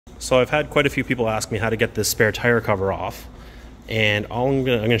So I've had quite a few people ask me how to get this spare tire cover off, and I'm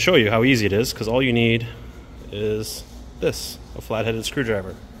gonna show you how easy it is, because all you need is this, a flat-headed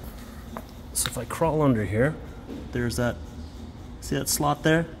screwdriver. So if I crawl under here, there's that, see that slot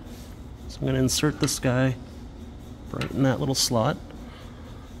there? So I'm gonna insert this guy right in that little slot,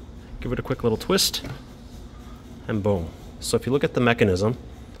 give it a quick little twist, and boom. So if you look at the mechanism,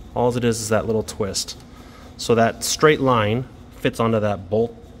 all it is that little twist. So that straight line fits onto that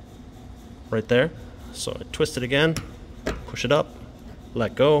bolt right there. So I twist it again, push it up,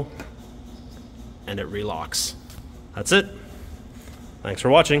 let go, and it relocks. That's it. Thanks for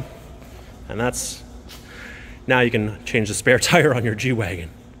watching. And that's, now you can change the spare tire on your G-wagon.